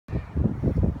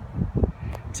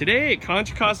Today at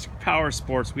Contra Costa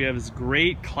Powersports, we have this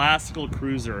great classical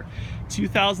cruiser,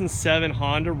 2007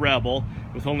 Honda Rebel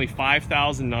with only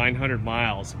 5,900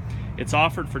 miles. It's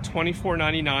offered for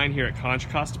 $24.99 here at Contra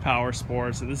Costa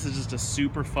Powersports, and this is just a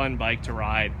super fun bike to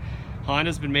ride.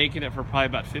 Honda's been making it for probably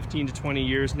about 15 to 20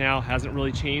 years now, hasn't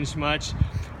really changed much.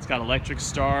 It's got electric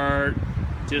start,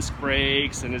 disc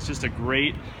brakes, and it's just a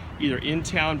great either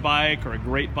in-town bike or a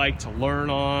great bike to learn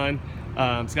on.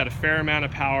 It's got a fair amount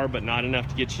of power, but not enough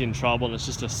to get you in trouble, and it's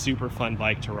just a super fun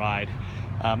bike to ride.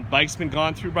 Bike's been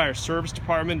gone through by our service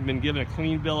department, been given a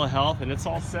clean bill of health, and it's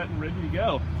all set and ready to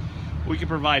go. We can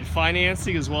provide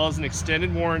financing as well as an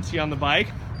extended warranty on the bike.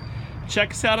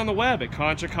 Check us out on the web at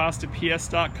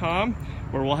contracostaps.com,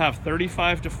 where we'll have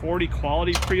 35 to 40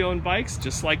 quality pre-owned bikes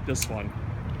just like this one.